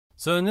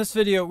So in this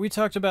video, we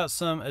talked about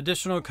some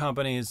additional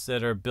companies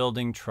that are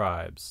building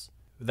tribes.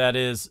 That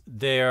is,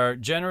 they are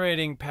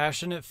generating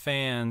passionate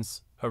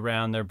fans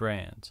around their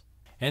brand.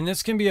 And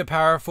this can be a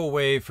powerful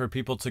way for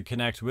people to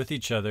connect with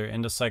each other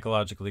and to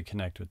psychologically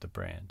connect with the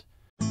brand.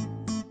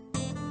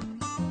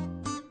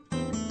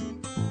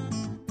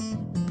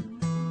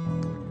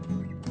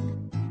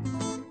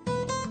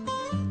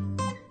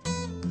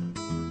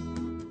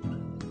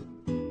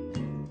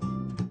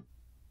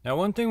 Now,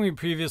 one thing we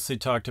previously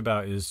talked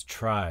about is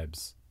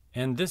tribes.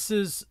 And this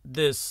is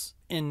this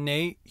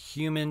innate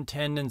human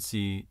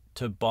tendency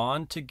to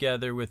bond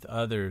together with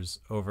others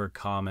over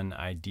common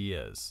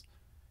ideas.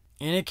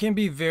 And it can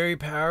be very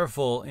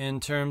powerful in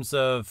terms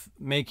of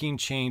making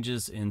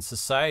changes in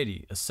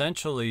society.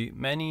 Essentially,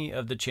 many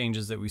of the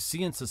changes that we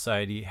see in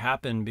society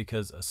happen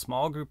because a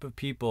small group of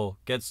people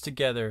gets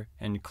together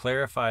and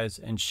clarifies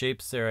and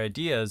shapes their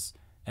ideas,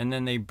 and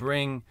then they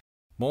bring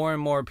more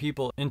and more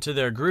people into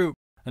their group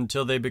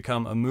until they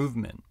become a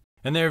movement.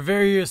 And there are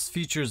various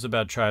features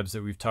about tribes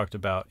that we've talked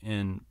about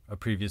in a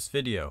previous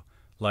video,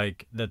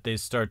 like that they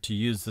start to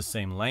use the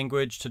same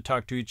language to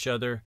talk to each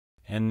other,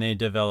 and they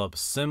develop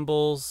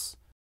symbols,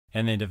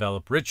 and they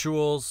develop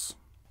rituals.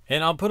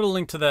 And I'll put a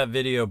link to that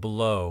video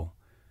below.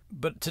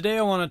 But today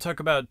I want to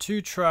talk about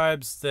two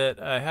tribes that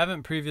I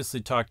haven't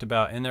previously talked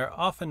about, and they're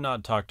often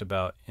not talked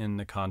about in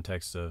the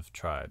context of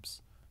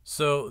tribes.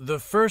 So the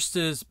first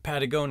is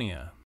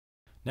Patagonia.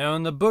 Now,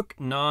 in the book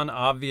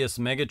Non-Obvious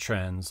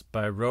Megatrends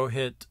by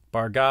Rohit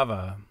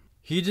Bhargava,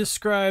 he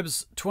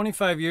describes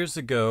 25 years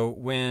ago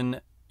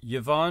when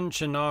Yvon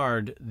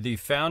Chouinard, the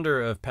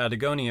founder of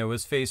Patagonia,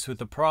 was faced with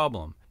a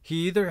problem.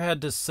 He either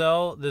had to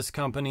sell this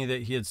company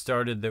that he had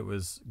started that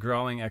was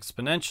growing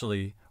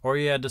exponentially, or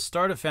he had to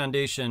start a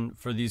foundation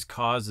for these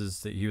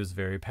causes that he was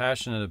very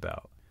passionate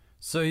about.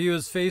 So he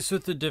was faced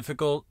with a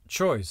difficult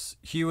choice.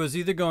 He was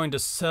either going to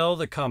sell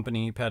the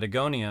company,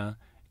 Patagonia,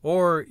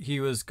 or he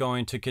was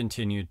going to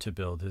continue to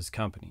build his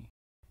company.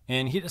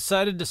 And he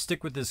decided to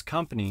stick with his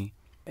company.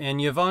 And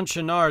Yvon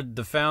Chouinard,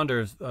 the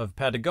founder of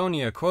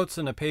Patagonia, quotes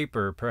in a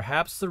paper,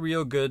 "Perhaps the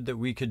real good that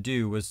we could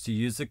do was to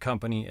use the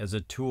company as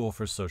a tool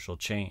for social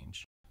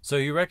change." So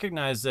he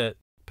recognized that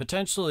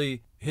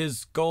potentially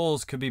his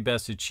goals could be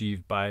best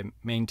achieved by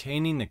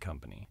maintaining the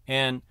company.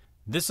 And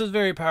this is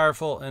very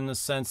powerful in the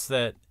sense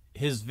that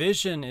his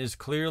vision is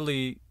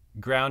clearly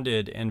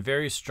grounded and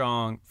very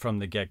strong from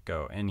the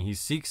get-go, and he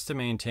seeks to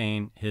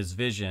maintain his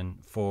vision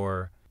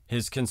for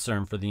his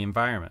concern for the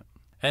environment.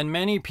 And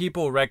many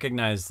people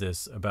recognize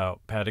this about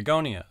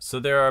Patagonia.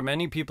 So there are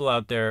many people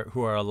out there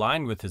who are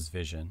aligned with his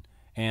vision,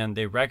 and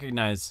they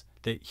recognize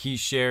that he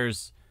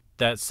shares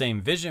that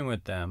same vision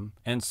with them,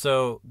 and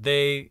so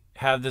they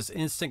have this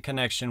instant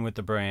connection with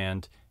the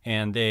brand,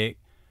 and they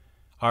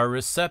are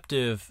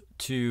receptive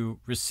to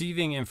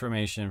receiving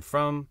information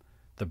from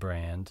the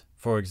brand.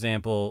 For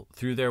example,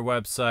 through their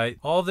website,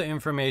 all the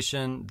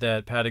information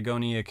that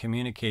Patagonia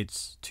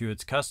communicates to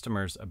its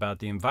customers about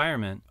the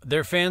environment,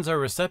 their fans are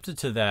receptive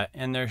to that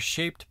and they're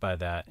shaped by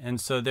that. And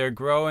so they're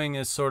growing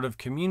a sort of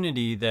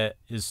community that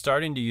is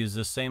starting to use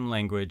the same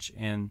language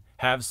and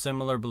have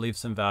similar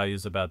beliefs and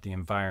values about the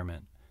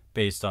environment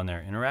based on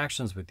their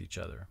interactions with each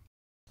other.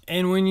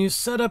 And when you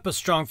set up a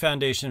strong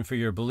foundation for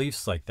your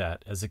beliefs like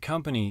that as a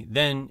company,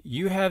 then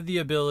you have the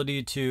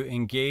ability to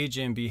engage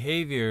in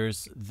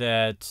behaviors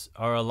that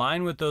are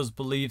aligned with those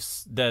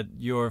beliefs that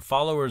your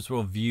followers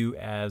will view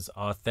as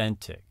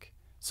authentic.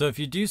 So if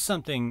you do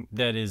something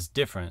that is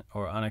different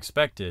or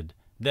unexpected,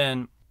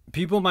 then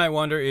people might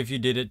wonder if you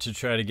did it to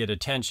try to get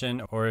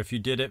attention or if you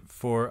did it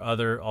for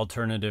other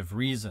alternative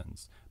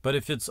reasons. But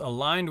if it's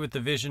aligned with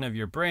the vision of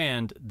your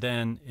brand,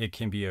 then it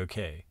can be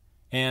okay.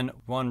 And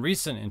one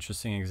recent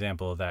interesting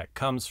example of that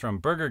comes from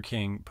Burger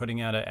King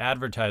putting out an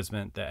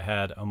advertisement that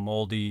had a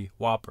moldy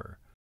Whopper.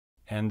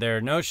 And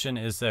their notion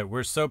is that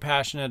we're so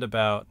passionate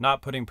about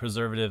not putting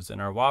preservatives in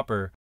our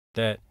Whopper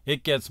that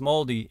it gets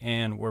moldy,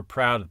 and we're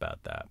proud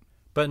about that.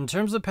 But in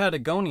terms of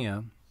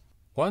Patagonia,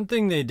 one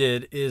thing they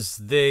did is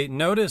they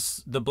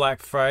noticed the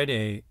Black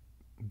Friday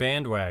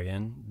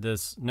bandwagon,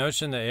 this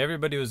notion that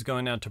everybody was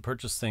going out to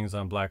purchase things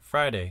on Black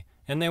Friday.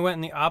 And they went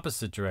in the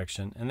opposite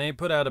direction, and they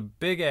put out a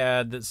big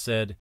ad that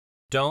said,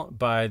 "Don't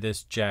buy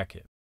this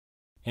jacket."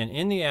 And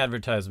in the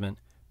advertisement,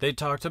 they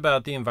talked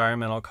about the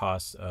environmental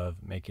costs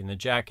of making the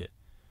jacket.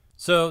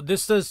 So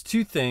this does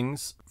two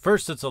things.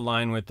 First, it's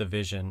aligned with the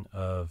vision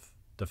of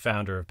the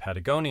founder of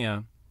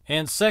Patagonia.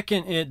 And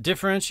second, it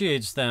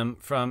differentiates them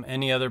from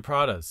any other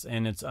products,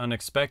 and it's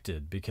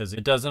unexpected because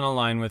it doesn't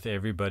align with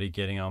everybody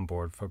getting on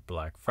board for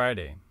Black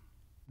Friday.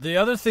 The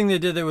other thing they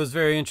did that was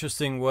very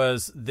interesting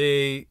was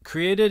they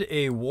created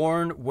a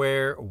worn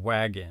wear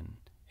wagon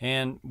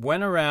and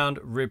went around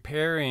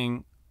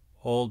repairing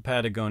old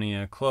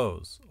Patagonia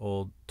clothes,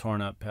 old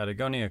torn up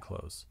Patagonia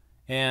clothes.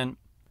 And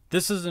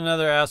this is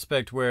another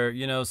aspect where,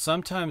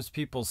 sometimes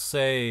people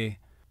say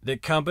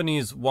that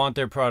companies want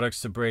their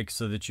products to break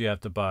so that you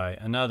have to buy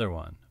another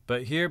one.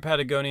 But here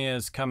Patagonia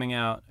is coming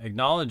out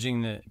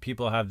acknowledging that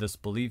people have this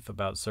belief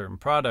about certain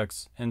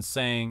products and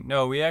saying,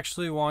 no, we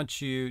actually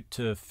want you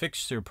to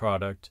fix your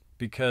product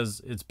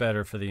because it's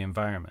better for the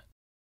environment.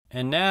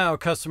 And now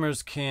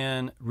customers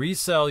can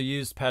resell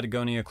used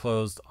Patagonia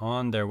clothes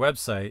on their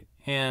website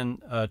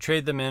and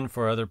trade them in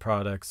for other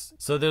products.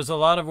 So there's a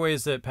lot of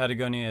ways that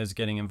Patagonia is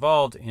getting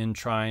involved in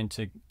trying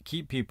to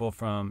keep people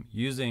from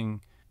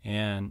using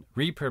and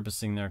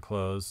repurposing their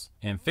clothes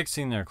and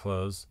fixing their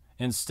clothes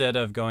instead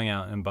of going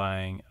out and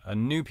buying a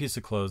new piece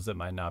of clothes that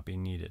might not be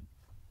needed.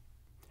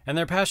 And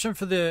their passion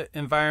for the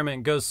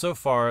environment goes so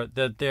far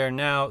that they're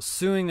now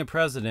suing the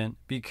president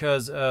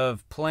because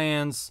of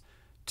plans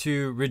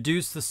to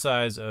reduce the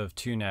size of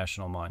 2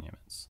 national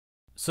monuments.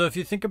 So if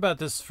you think about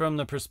this from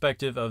the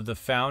perspective of the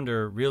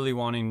founder really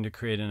wanting to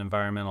create an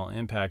environmental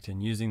impact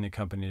and using the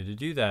company to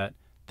do that,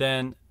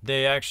 then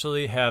they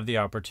actually have the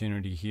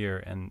opportunity here,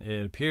 and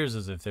it appears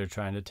as if they're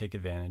trying to take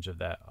advantage of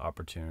that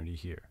opportunity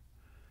here.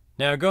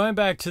 Now, going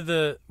back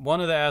to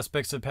one of the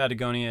aspects of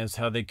Patagonia is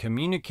how they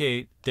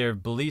communicate their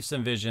beliefs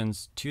and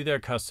visions to their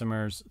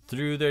customers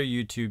through their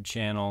YouTube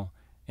channel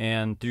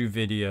and through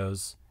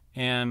videos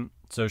and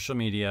social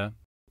media.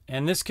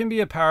 And this can be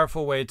a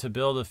powerful way to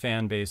build a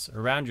fan base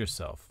around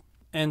yourself.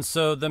 And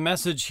so the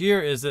message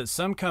here is that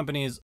some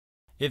companies,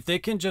 if they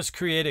can just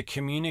create a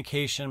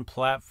communication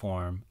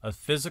platform, a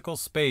physical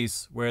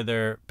space where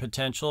their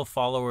potential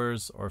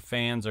followers or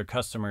fans or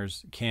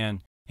customers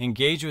can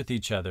engage with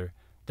each other,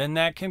 then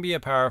that can be a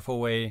powerful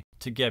way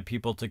to get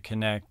people to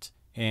connect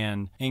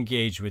and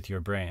engage with your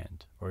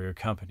brand or your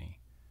company.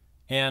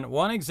 And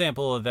one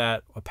example of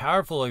that, a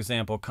powerful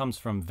example, comes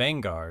from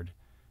Vanguard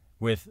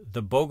with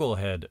the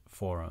Boglehead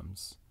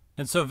forums.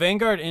 And so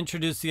Vanguard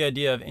introduced the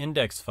idea of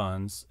index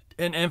funds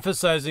and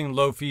emphasizing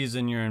low fees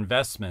in your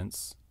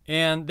investments.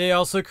 And they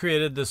also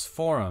created this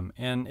forum,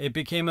 and it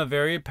became a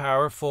very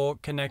powerful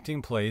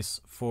connecting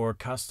place for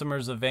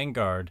customers of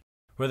Vanguard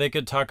where they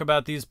could talk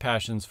about these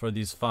passions for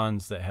these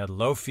funds that had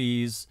low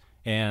fees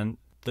and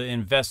the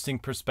investing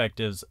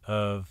perspectives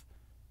of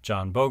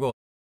John Bogle.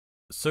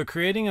 So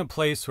creating a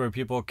place where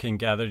people can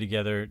gather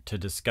together to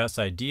discuss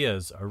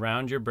ideas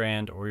around your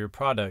brand or your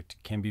product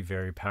can be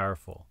very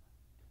powerful.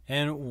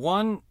 And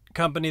one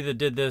company that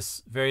did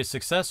this very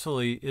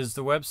successfully is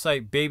the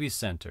website Baby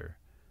Center,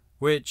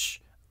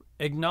 which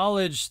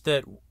acknowledged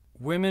that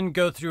women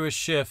go through a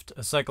shift,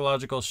 a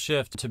psychological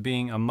shift to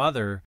being a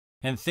mother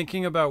and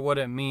thinking about what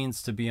it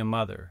means to be a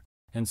mother.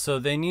 And so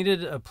they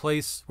needed a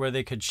place where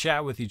they could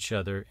chat with each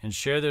other and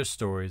share their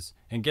stories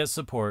and get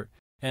support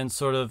and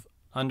sort of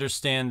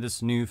understand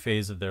this new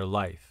phase of their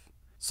life.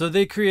 So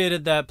they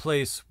created that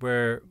place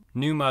where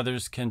new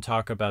mothers can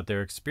talk about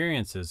their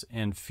experiences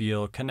and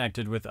feel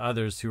connected with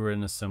others who are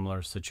in a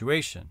similar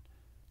situation.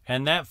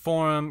 And that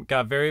forum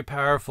got very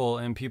powerful,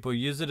 and people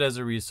use it as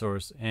a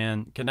resource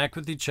and connect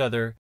with each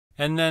other.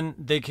 And then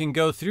they can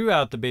go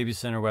throughout the Baby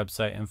Center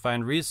website and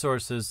find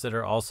resources that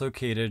are also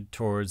catered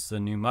towards the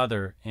new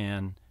mother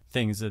and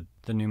things that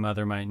the new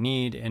mother might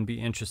need and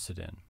be interested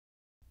in.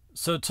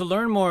 So to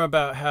learn more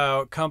about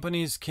how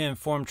companies can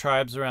form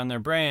tribes around their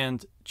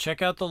brand, check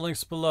out the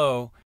links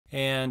below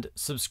and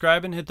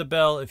subscribe and hit the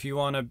bell if you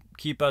want to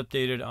keep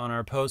updated on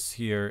our posts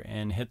here,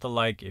 and hit the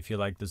like if you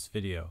like this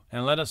video.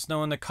 And let us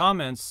know in the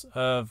comments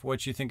of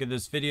what you think of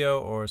this video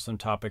or some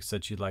topics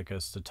that you'd like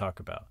us to talk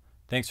about.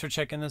 Thanks for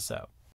checking this out.